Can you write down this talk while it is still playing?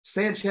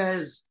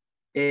Sanchez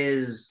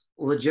is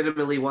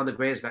legitimately one of the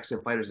greatest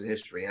Mexican fighters in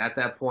history. And at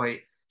that point,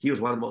 he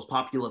was one of the most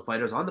popular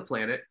fighters on the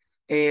planet.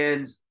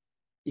 And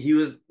he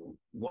was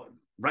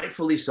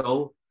rightfully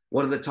so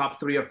one of the top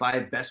 3 or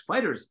 5 best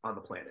fighters on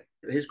the planet.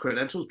 His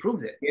credentials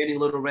proved it. Danny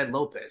Little Red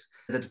Lopez,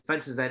 the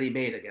defenses that he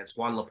made against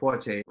Juan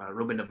Laporte,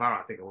 Ruben Navarro,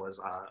 I think it was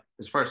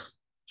his first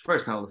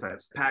title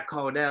defense, Pat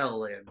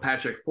Cornell and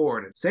Patrick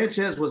Ford. And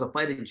Sanchez was a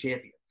fighting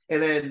champion.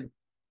 And then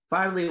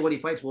finally, when he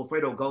fights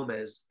Wilfredo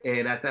Gomez,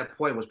 and at that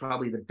point was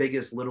probably the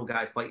biggest little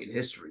guy fight in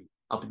history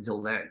up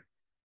until then.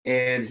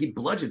 And he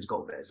bludgeons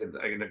Gomez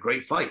in a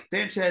great fight.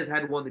 Sanchez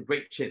had one of the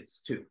great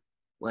chins, too.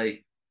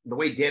 Like, the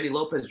way Danny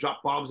Lopez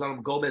dropped bombs on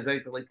him, Gomez,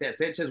 anything like that,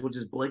 Sanchez would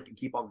just blink and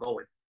keep on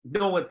going.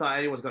 No one thought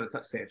anyone was going to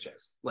touch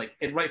Sanchez,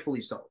 and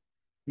rightfully so.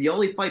 The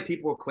only fight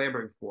people were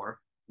clamoring for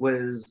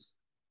was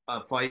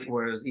a fight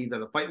where it was either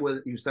the fight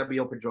with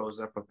Eusebio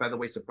Pedroza for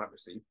featherweight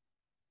supremacy,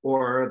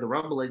 or the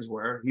rumblings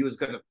were he was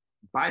going to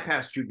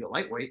bypass junior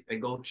lightweight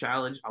and go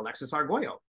challenge Alexis Argüello.